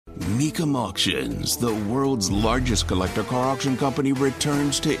Mecum Auctions, the world's largest collector car auction company,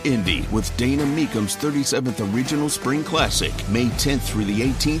 returns to Indy with Dana Mecum's 37th Regional Spring Classic, May 10th through the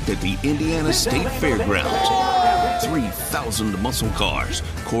 18th at the Indiana State Fairgrounds. 3,000 muscle cars,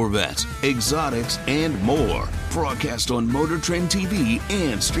 Corvettes, exotics, and more. Broadcast on Motor Trend TV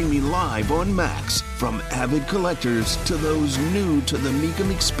and streaming live on Max. From avid collectors to those new to the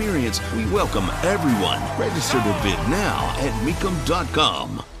Mecum experience, we welcome everyone. Register to bid now at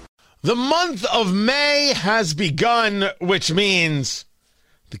Mecum.com. The month of May has begun, which means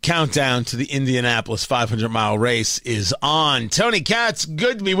the countdown to the Indianapolis 500-mile race is on. Tony Katz,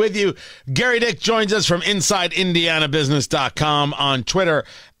 good to be with you. Gerry Dick joins us from InsideIndianaBusiness.com on Twitter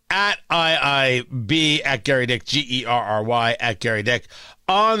at IIB, at Gerry Dick, Gerry, at Gerry Dick.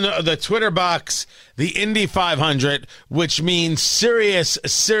 On the Twitter box, the Indy 500, which means serious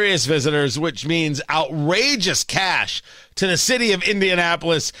visitors, which means outrageous cash to the city of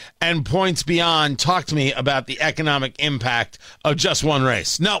Indianapolis and points beyond. Talk to me about the economic impact of just one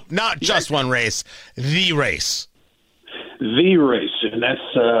race. No, not just one race, the race. The race, and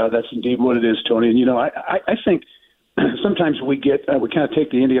that's indeed what it is, Tony. And, I think sometimes we kind of take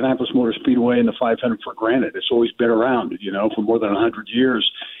the Indianapolis Motor Speedway and the 500 for granted. It's always been around, for more than 100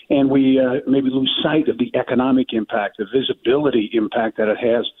 years. And we maybe lose sight of the economic impact, the visibility impact that it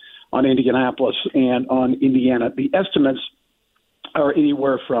has on Indianapolis and on Indiana. The estimates are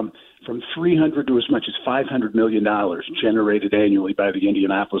anywhere from $300 to as much as $500 million generated annually by the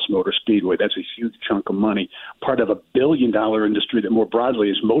Indianapolis Motor Speedway. That's a huge chunk of money, part of a billion-dollar industry that more broadly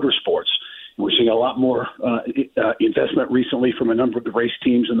is motorsports. We're seeing a lot more investment recently from a number of the race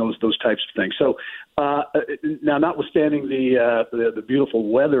teams and those types of things. So now, notwithstanding the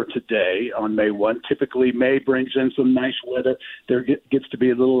beautiful weather today on May 1, typically May brings in some nice weather. There gets to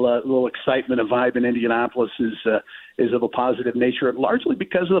be a little excitement, a vibe in Indianapolis is of a positive nature, largely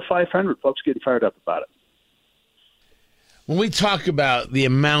because of the 500. Folks getting fired up about it. When we talk about the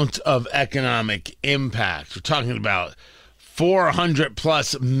amount of economic impact, we're talking about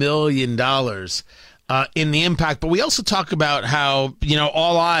 $400+ million in the impact, but we also talk about how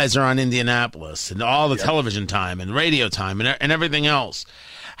all eyes are on Indianapolis and all the television time and radio time and everything else.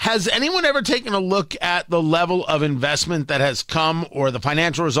 Has anyone ever taken a look at the level of investment that has come or the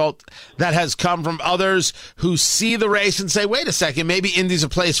financial result that has come from others who see the race and say, wait a second, maybe Indy's a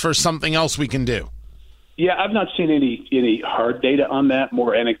place for something else we can do? Yeah, I've not seen any hard data on that,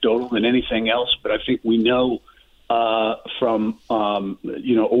 more anecdotal than anything else, but I think we know from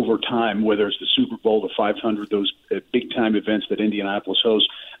over time, whether it's the Super Bowl, the 500, those big-time events that Indianapolis hosts,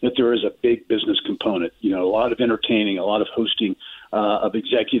 that there is a big business component. A lot of entertaining, a lot of hosting of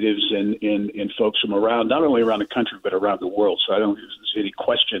executives and folks from around, not only around the country, but around the world. So I don't think there's any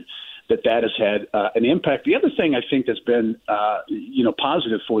question that has had an impact. The other thing I think that's been,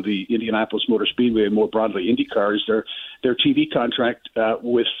 positive for the Indianapolis Motor Speedway and more broadly IndyCar is their TV contract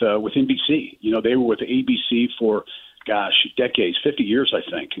with NBC. They were with ABC for, decades, 50 years, I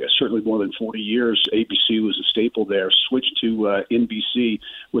think, certainly more than 40 years. ABC was a staple there, switched to NBC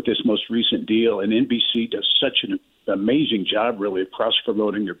with this most recent deal, and NBC does such an amazing job, really, of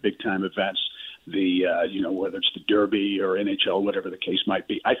cross-promoting their big-time events. Whether it's the Derby or NHL, whatever the case might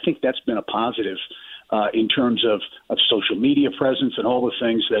be. I think that's been a positive in terms of social media presence and all the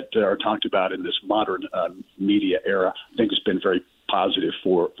things that are talked about in this modern media era. I think it's been very positive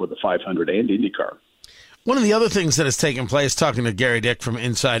for the 500 and IndyCar. One of the other things that has taken place, talking to Gerry Dick from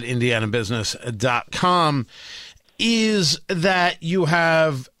InsideIndianaBusiness.com, is that you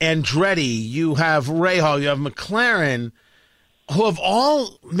have Andretti, you have Rahal, you have McLaren, who have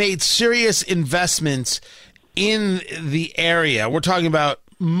all made serious investments in the area. We're talking about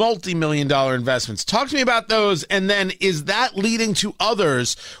multi-million-dollar investments. Talk to me about those, and then is that leading to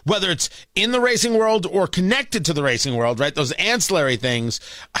others, whether it's in the racing world or connected to the racing world, right? Those ancillary things,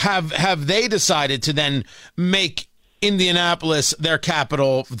 have they decided to then make Indianapolis their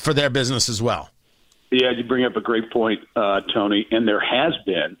capital for their business as well? Yeah, you bring up a great point, Tony, and there has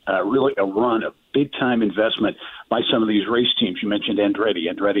been really a run of big-time investment by some of these race teams. You mentioned Andretti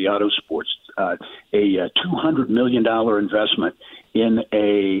Autosports, a $200 million investment in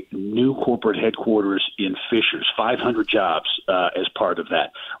a new corporate headquarters in Fishers, 500 jobs as part of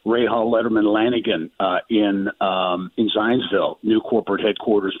that. Rahal, Letterman, Lanigan in Zionsville, new corporate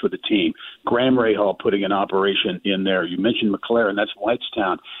headquarters for the team. Graham Rahal putting an operation in there. You mentioned McLaren, that's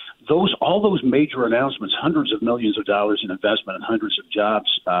Whitestown. All those major announcements, hundreds of millions of dollars in investment and hundreds of jobs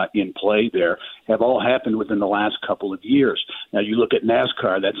in play there, have all happened within the last couple of years. Now, you look at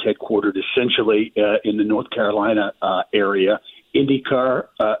NASCAR, that's headquartered essentially in the North Carolina area IndyCar,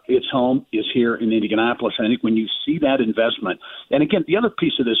 its home is here in Indianapolis. And I think when you see that investment, and again, the other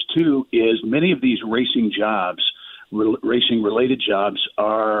piece of this too is many of these racing jobs, racing-related jobs,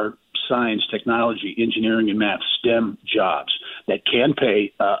 are science, technology, engineering, and math, STEM jobs that can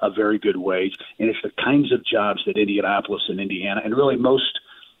pay a very good wage. And it's the kinds of jobs that Indianapolis and Indiana, and really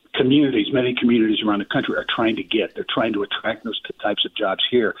many communities around the country are trying to get. They're trying to attract those types of jobs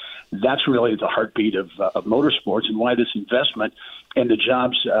here. That's really the heartbeat of motorsports, and why this investment and the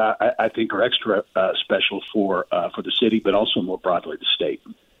jobs, I think, are extra special for the city, but also more broadly the state.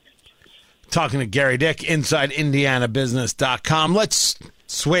 Talking to Gerry Dick, InsideIndianaBusiness.com. Let's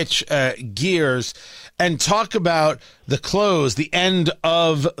switch gears and talk about the close, the end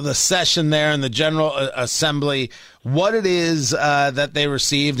of the session there in the General Assembly, what it is that they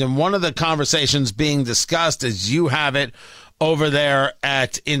received. And one of the conversations being discussed, as you have it over there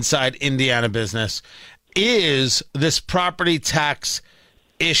at Inside Indiana Business, is this property tax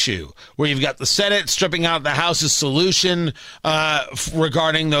issue, where you've got the Senate stripping out the House's solution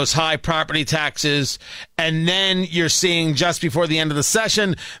regarding those high property taxes, and then you're seeing just before the end of the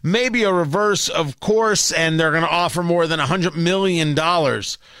session maybe a reverse of course, and they're going to offer more than $100 million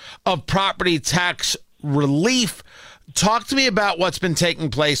of property tax relief. Talk to me about what's been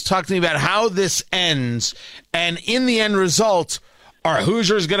taking place. Talk to me about how this ends, and in the end result, are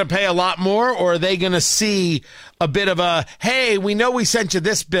Hoosiers going to pay a lot more, or are they going to see a bit of a, hey, we know we sent you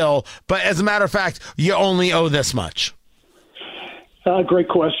this bill, but as a matter of fact, you only owe this much? Great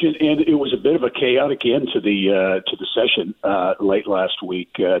question, and it was a bit of a chaotic end to the session late last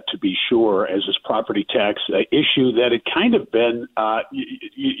week, to be sure, as this property tax issue that had kind of been,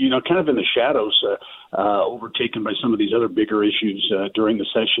 kind of in the shadows, overtaken by some of these other bigger issues during the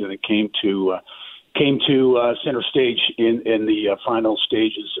session, and it came to center stage in the final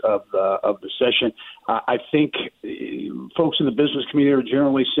stages of the session. I think folks in the business community are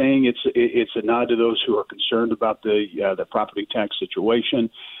generally saying it's a nod to those who are concerned about the property tax situation,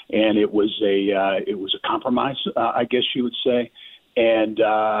 and it was a compromise, I guess you would say. And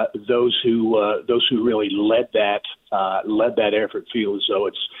those who really led that effort feel as though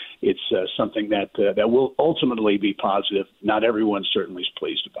it's something that will ultimately be positive. Not everyone certainly is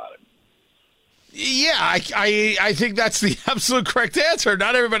pleased about it. Yeah, I think that's the absolute correct answer.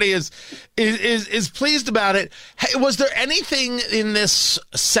 Not everybody is pleased about it. Hey, was there anything in this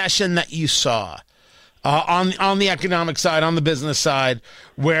session that you saw on the economic side, on the business side,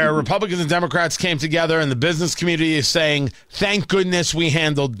 where Republicans and Democrats came together and the business community is saying, thank goodness we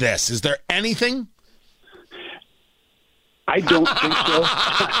handled this? Is there anything? I don't think so.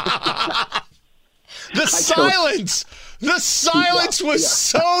 The silence was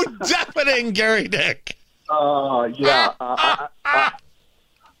so deafening, Gerry Dick. Yeah.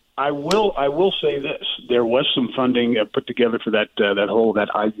 I will say this: there was some funding put together for that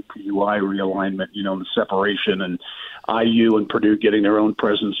IUPUI realignment. The separation, and IU and Purdue getting their own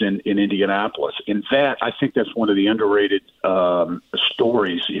presence in Indianapolis. In that, I think that's one of the underrated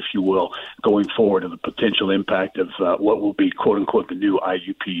stories, if you will, going forward, of the potential impact of what will be, quote unquote, the new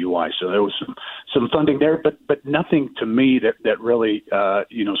IUPUI. So there was some funding there, but nothing to me that really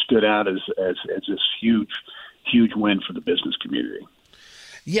stood out as this huge win for the business community.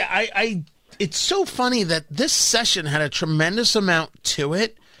 Yeah, I it's so funny that this session had a tremendous amount to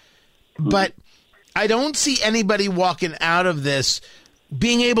it, but I don't see anybody walking out of this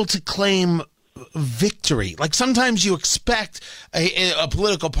being able to claim victory. Like sometimes you expect a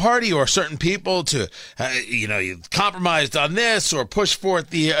political party or certain people to, you've compromised on this or push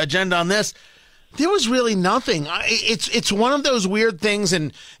forth the agenda on this. There was really nothing. It's one of those weird things,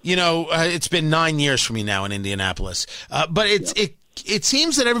 and it's been 9 years for me now in Indianapolis, but it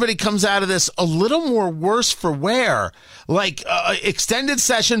seems that everybody comes out of this a little more worse for wear, like extended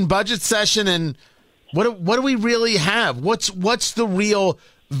session, budget session, and what do we really have? What's the real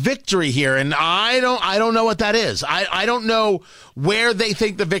victory here? And I don't know what that is. I don't know where they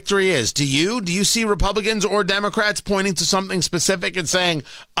think the victory is. Do you see Republicans or Democrats pointing to something specific and saying,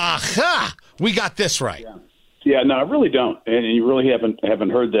 aha, we got this right? Yeah, no, I really don't. And you really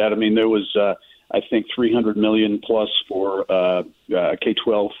haven't heard that. I mean, there was I think $300 million plus for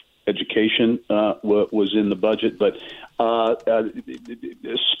K-12 education was in the budget, but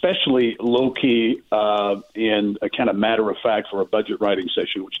especially low-key and a kind of matter-of-fact for a budget writing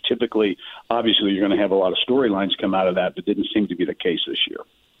session, which typically, obviously, you're going to have a lot of storylines come out of that, but didn't seem to be the case this year.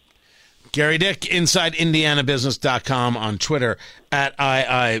 Gerry Dick, InsideIndianaBusiness.com, on Twitter,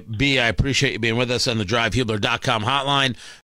 @IIB. I appreciate you being with us on the DriveHubler.com hotline.